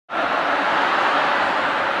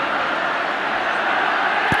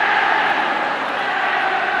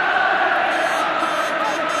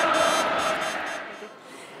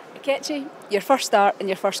Akechi, your first start and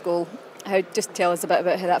your first goal. Just tell us a bit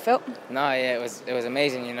about how that felt. No, yeah, it was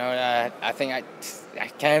amazing. I think I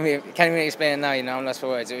can't even explain it now. I'm lost for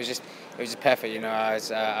words. It was just perfect. I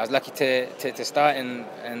was lucky to start,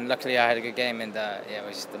 and luckily I had a good game, and yeah, it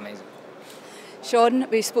was just amazing. Sean,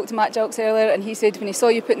 we spoke to Matt Jelks earlier, and he said when he saw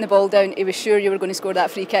you putting the ball down, he was sure you were going to score that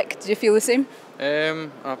free kick. Did you feel the same?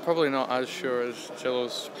 I'm probably not as sure as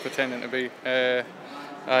Gillo's pretending to be.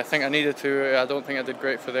 I think I needed to. I don't think I did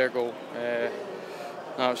great for their goal.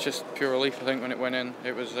 No, it was just pure relief. I think when it went in,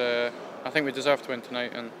 it was. I think we deserved to win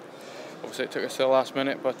tonight, and obviously it took us to the last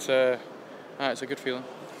minute, but it's a good feeling.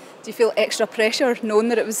 Do you feel extra pressure knowing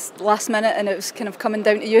that it was last minute and it was kind of coming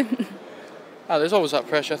down to you? There's always that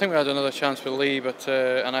pressure. I think we had another chance with Lee, but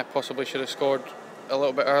and I possibly should have scored a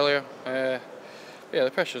little bit earlier. Yeah,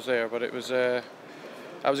 the pressure's there, but it was a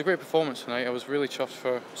great performance tonight. I was really chuffed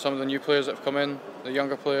for some of the new players that have come in, the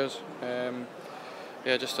younger players.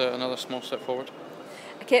 Yeah, just another small step forward.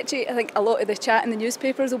 Akechi, I think a lot of the chat in the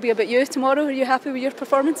newspapers will be about you tomorrow. Are you happy with your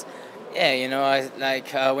performance?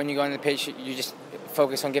 Yeah, when you go on the pitch, you just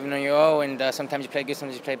focus on giving on your all, and sometimes you play good,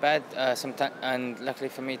 sometimes you play bad. And luckily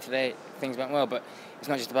for me today, things went well. But it's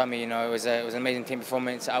not just about me. It was an amazing team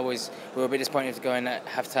performance. We were a bit disappointed to go in at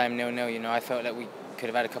half-time 0-0. I felt that we could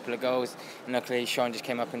have had a couple of goals, and luckily Sean just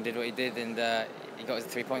came up and did what he did, and he got us the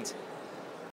 3 points.